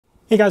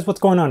Hey guys, what's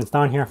going on? It's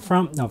Don here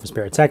from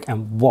Novaspirit Tech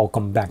and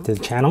welcome back to the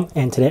channel.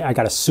 And today I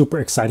got a super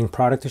exciting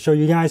product to show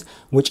you guys,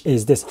 which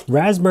is this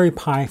Raspberry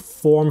Pi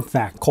form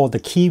factor called the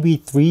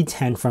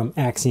Kiwi310 from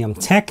Axiom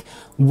Tech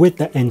with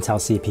the Intel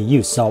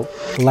CPU. So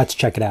let's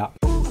check it out.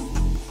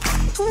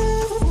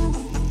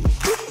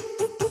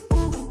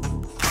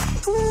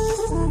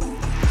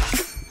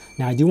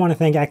 Now, I do want to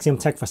thank Axiom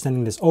Tech for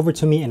sending this over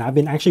to me, and I've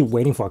been actually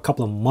waiting for a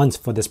couple of months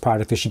for this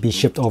product to be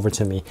shipped over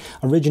to me.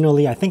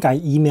 Originally, I think I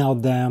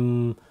emailed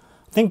them,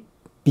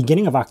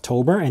 beginning of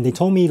October, and they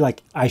told me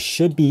like I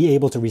should be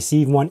able to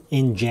receive one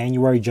in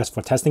January just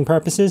for testing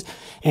purposes.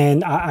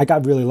 And I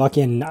got really lucky,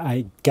 and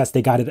I guess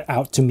they got it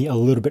out to me a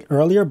little bit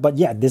earlier. But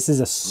yeah, this is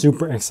a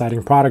super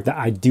exciting product that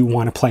I do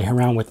want to play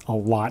around with a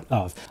lot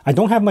of. I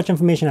don't have much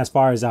information as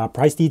far as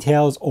price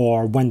details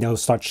or when they'll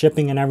start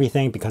shipping and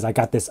everything because I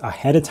got this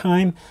ahead of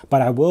time,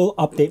 but I will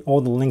update all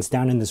the links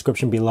down in the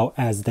description below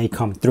as they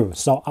come through.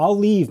 So I'll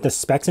leave the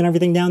specs and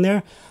everything down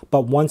there,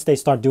 but once they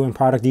start doing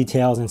product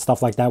details and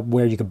stuff like that,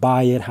 where you could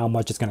buy it, how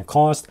much it's going to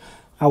cost,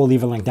 I will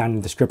leave a link down in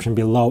the description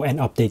below and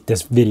update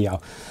this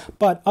video.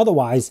 But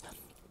otherwise,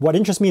 what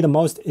interests me the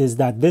most is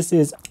that this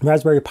is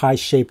Raspberry Pi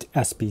shaped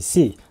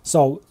SBC.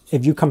 So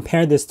if you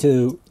compare this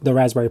to the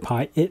Raspberry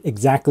Pi, it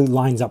exactly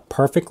lines up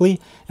perfectly,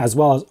 as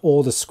well as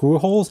all the screw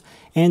holes.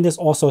 And this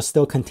also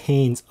still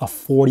contains a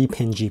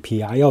 40-pin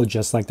GPIO,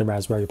 just like the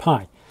Raspberry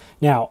Pi.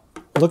 Now,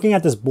 looking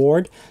at this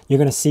board, you're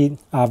going to see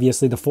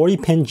obviously the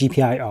 40-pin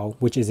GPIO,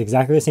 which is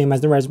exactly the same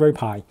as the Raspberry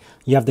Pi.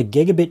 You have the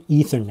gigabit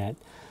Ethernet,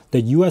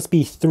 the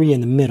USB 3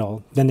 in the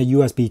middle, then the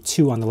USB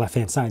 2 on the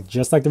left-hand side,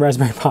 just like the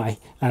Raspberry Pi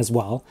as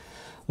well.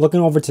 Looking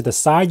over to the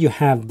side, you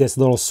have this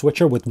little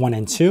switcher with 1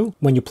 and 2.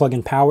 When you plug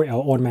in power,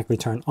 it'll automatically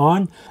turn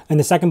on. And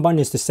the second button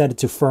is to set it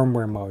to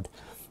firmware mode.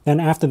 Then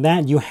after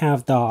that, you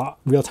have the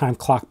real-time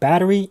clock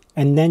battery,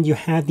 and then you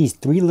have these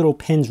 3 little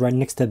pins right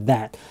next to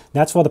that.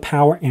 That's for the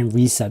power and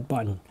reset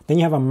button. Then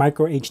you have a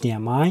micro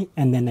HDMI,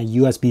 and then a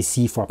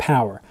USB-C for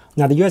power.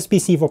 Now, the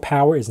USB-C for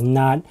power is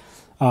not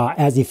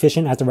as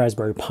efficient as the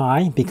Raspberry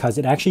Pi because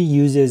it actually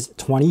uses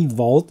 20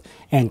 volt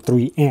and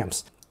 3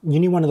 amps. You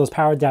need one of those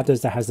power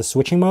adapters that has the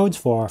switching modes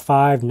for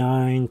 5,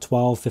 9,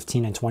 12,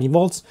 15, and 20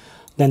 volts.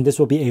 Then this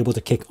will be able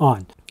to kick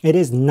on. It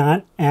is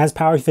not as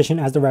power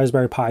efficient as the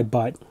Raspberry Pi,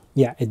 but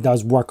yeah, it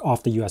does work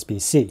off the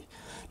USB-C.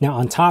 Now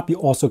on top, you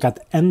also got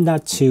the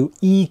M.2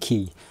 E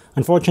key.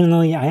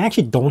 Unfortunately, I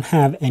actually don't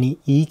have any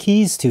E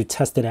keys to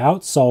test it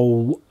out,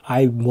 so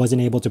I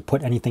wasn't able to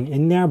put anything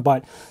in there.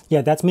 But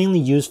yeah, that's mainly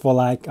used for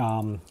like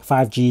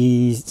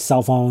 5G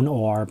cell phone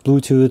or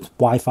Bluetooth,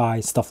 Wi-Fi,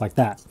 stuff like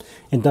that.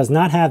 It does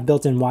not have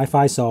built-in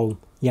Wi-Fi, so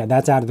yeah,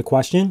 that's out of the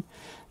question.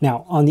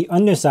 Now, on the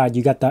underside,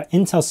 you got the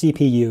Intel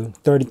CPU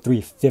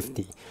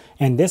 3350.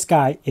 And this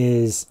guy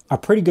is a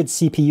pretty good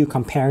CPU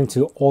comparing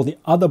to all the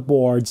other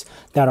boards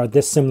that are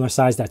this similar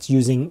size that's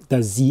using the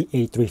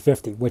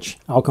Z8350, which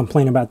I'll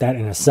complain about that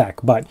in a sec.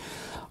 But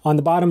on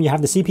the bottom, you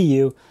have the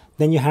CPU,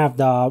 then you have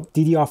the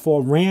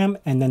DDR4 RAM,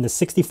 and then the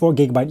 64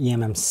 gigabyte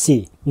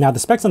eMMC. Now, the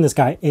specs on this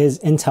guy is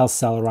Intel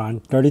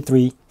Celeron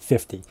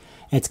 3350.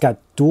 It's got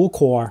dual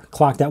core,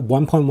 clocked at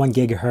 1.1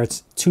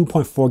 gigahertz,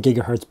 2.4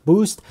 gigahertz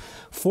boost,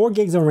 4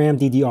 gigs of RAM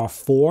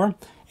DDR4,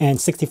 and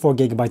 64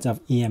 gigabytes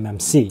of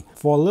eMMC.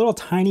 For a little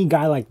tiny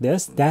guy like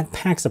this, that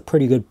packs a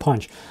pretty good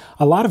punch.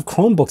 A lot of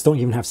Chromebooks don't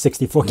even have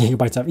 64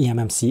 gigabytes of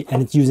eMMC,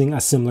 and it's using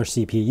a similar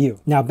CPU.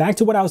 Now, back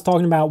to what I was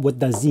talking about with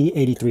the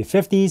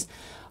Z8350s,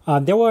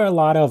 there were a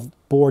lot of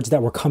boards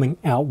that were coming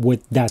out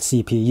with that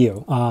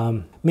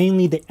CPU.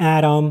 Mainly the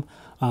Atom,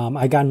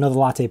 I got another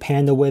Latte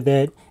Panda with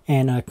it,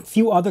 and a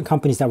few other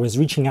companies that was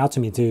reaching out to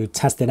me to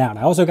test it out.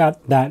 I also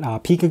got that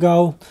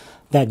Picago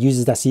that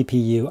uses that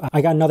CPU.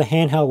 I got another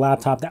handheld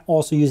laptop that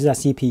also uses that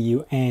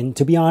CPU, and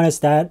to be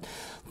honest, that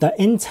the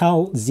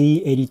Intel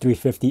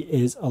Z8350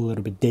 is a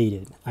little bit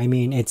dated. I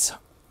mean, it's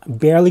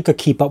barely could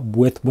keep up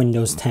with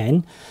Windows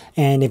 10,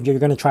 and if you're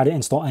going to try to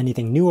install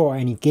anything new or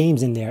any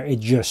games in there,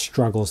 it just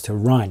struggles to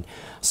run.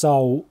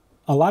 So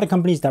a lot of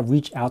companies that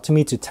reach out to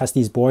me to test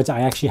these boards, I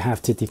actually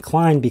have to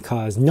decline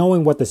because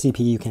knowing what the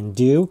CPU can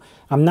do,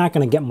 I'm not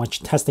going to get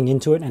much testing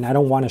into it, and I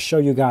don't want to show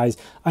you guys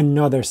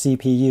another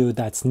CPU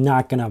that's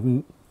not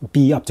going to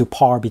be up to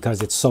par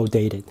because it's so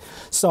dated.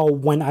 So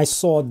when I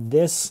saw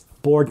this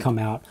board come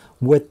out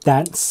with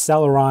that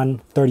Celeron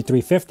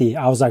 3350,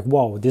 I was like,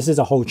 whoa, this is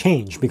a whole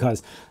change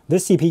because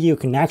this CPU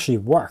can actually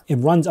work. It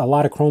runs a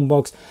lot of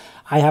Chromebooks.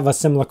 I have a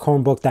similar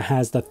Chromebook that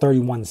has the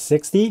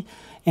 3160,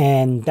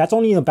 and that's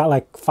only about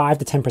like 5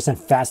 to 10%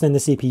 faster than the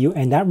CPU,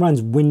 and that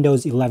runs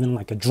Windows 11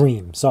 like a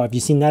dream. So if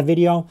you've seen that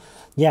video,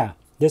 yeah,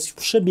 this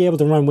should be able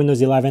to run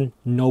Windows 11,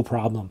 no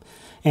problem.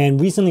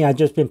 And recently I've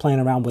just been playing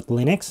around with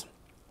Linux.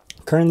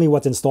 Currently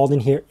what's installed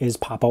in here is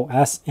Pop!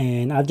 OS,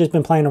 and I've just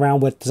been playing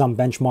around with some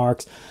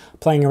benchmarks,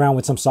 playing around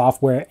with some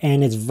software,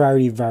 and it's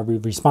very, very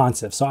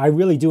responsive. So I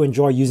really do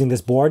enjoy using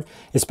this board,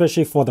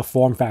 especially for the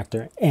form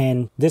factor.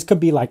 And this could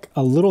be like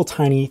a little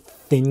tiny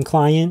thin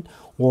client,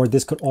 or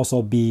this could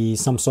also be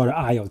some sort of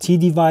IoT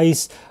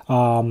device.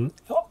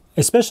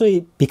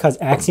 especially because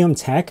Axiom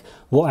Tech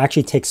will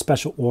actually take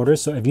special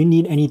orders. So if you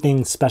need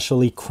anything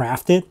specially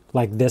crafted,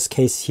 like this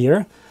case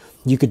here,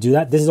 you could do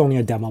that. This is only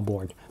a demo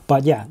board.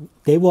 But yeah,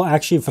 they will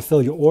actually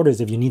fulfill your orders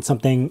if you need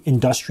something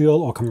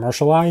industrial or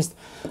commercialized.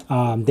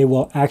 They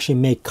will actually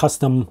make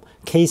custom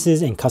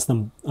cases and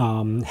custom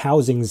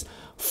housings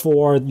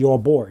for your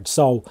board.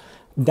 So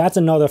that's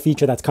another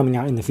feature that's coming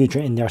out in the future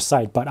in their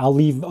site. But I'll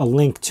leave a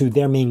link to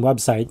their main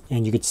website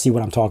and you could see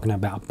what I'm talking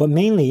about. But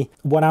mainly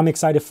what I'm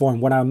excited for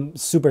and what I'm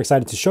super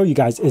excited to show you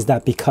guys is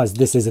that because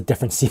this is a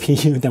different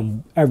CPU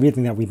than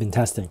everything that we've been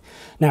testing.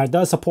 Now it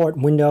does support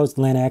Windows,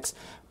 Linux,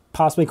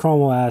 possibly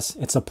Chrome OS.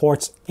 It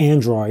supports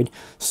Android.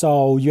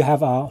 So you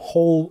have a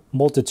whole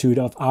multitude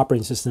of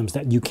operating systems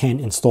that you can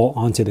install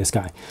onto this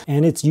guy.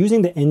 And it's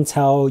using the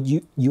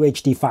Intel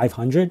UHD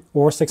 500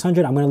 or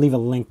 600. I'm going to leave a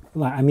link.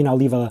 I mean, I'll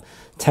leave a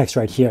text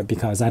right here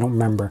because I don't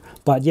remember.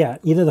 But yeah,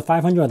 either the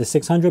 500 or the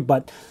 600,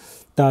 but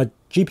the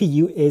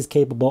GPU is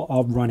capable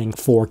of running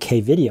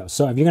 4K video.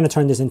 So if you're going to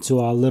turn this into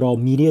a little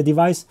media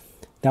device,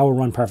 that will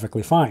run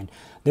perfectly fine.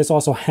 This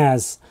also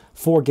has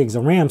 4 gigs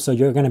of RAM, so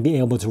you're going to be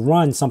able to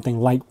run something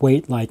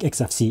lightweight like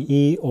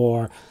XFCE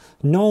or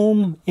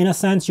GNOME. In a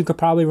sense, you could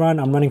probably run.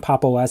 I'm running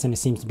Pop! OS and it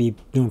seems to be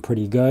doing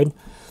pretty good.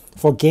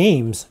 For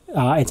games,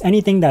 it's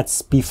anything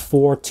that's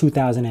before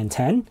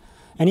 2010.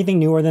 Anything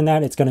newer than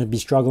that, it's going to be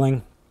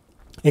struggling.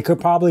 It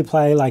could probably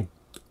play like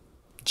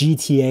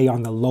GTA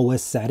on the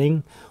lowest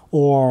setting,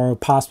 or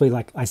possibly,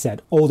 like I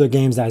said, older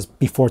games as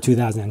before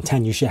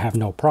 2010, you should have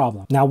no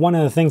problem. Now, one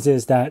of the things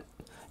is that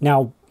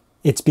now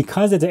it's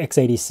because it's an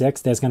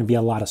x86, there's going to be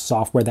a lot of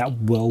software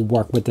that will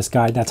work with this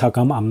guy. That's how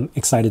come I'm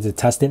excited to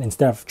test it.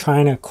 Instead of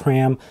trying to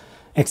cram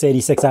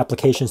x86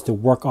 applications to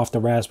work off the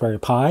Raspberry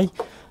Pi,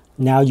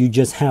 now you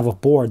just have a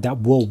board that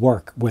will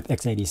work with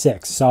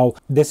x86. So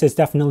this is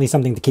definitely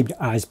something to keep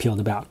your eyes peeled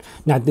about.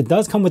 Now, it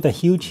does come with a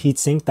huge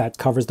heatsink that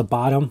covers the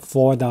bottom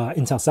for the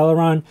Intel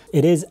Celeron.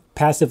 It is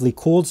passively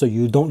cooled, so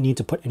you don't need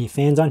to put any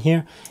fans on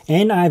here.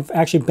 And I've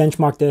actually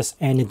benchmarked this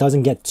and it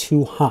doesn't get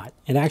too hot.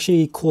 It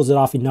actually cools it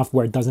off enough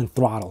where it doesn't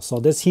throttle. So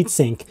this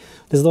heatsink,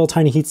 this little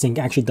tiny heatsink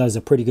actually does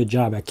a pretty good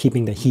job at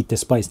keeping the heat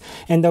displaced.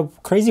 And the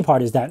crazy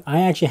part is that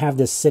I actually have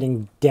this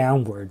sitting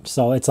downward.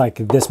 So it's like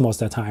this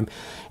most of the time.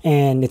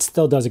 And it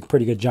still does a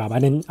pretty good job. I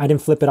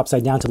didn't flip it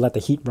upside down to let the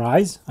heat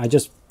rise. I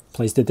just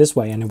placed it this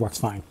way and it works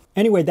fine.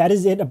 Anyway, that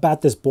is it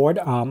about this board.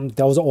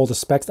 Those are all the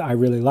specs that I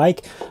really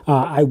like.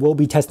 I will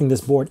be testing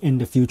this board in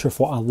the future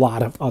for a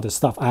lot of other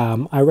stuff.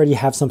 I already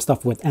have some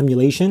stuff with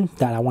emulation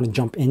that I want to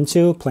jump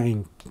into,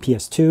 playing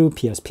PS2,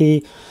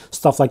 PSP,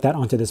 stuff like that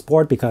onto this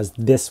board because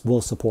this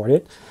will support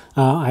it.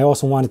 I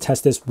also want to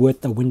test this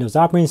with the Windows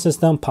operating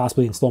system,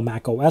 possibly install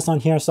Mac OS on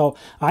here. So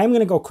I'm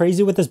going to go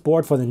crazy with this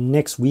board for the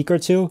next week or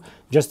two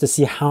just to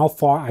see how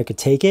far I could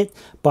take it.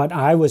 But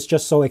I was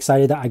just so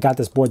excited that I got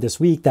this board this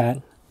week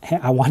that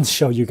I want to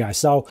show you guys.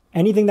 So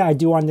anything that I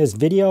do on this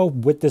video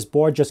with this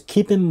board, just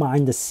keep in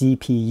mind the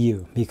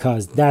CPU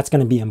because that's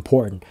going to be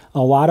important. A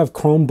lot of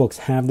Chromebooks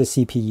have the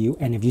CPU,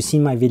 and if you've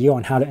seen my video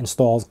on how to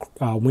install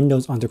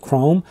Windows onto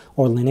Chrome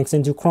or Linux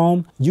into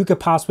Chrome, you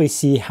could possibly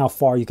see how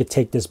far you could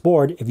take this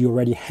board if you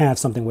already have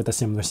something with a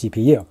similar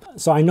CPU.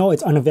 So I know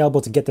it's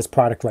unavailable to get this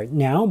product right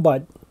now,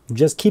 but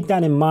just keep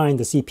that in mind.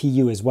 The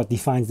CPU is what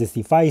defines this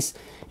device,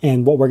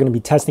 and what we're going to be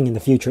testing in the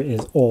future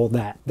is all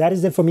that. That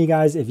is it for me,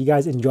 guys. If you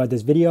guys enjoyed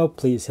this video,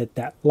 please hit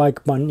that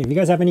like button. If you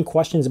guys have any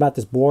questions about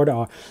this board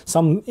or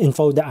some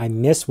info that I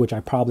missed, which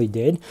I probably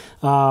did,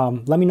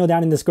 let me know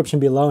down in the description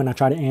below and I'll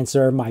try to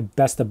answer my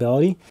best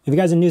ability. If you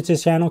guys are new to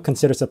this channel,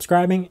 consider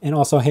subscribing and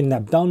also hitting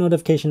that bell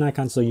notification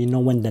icon so you know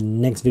when the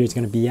next video is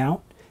going to be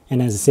out.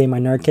 And as I say in my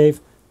nerd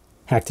cave,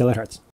 hack till it hurts.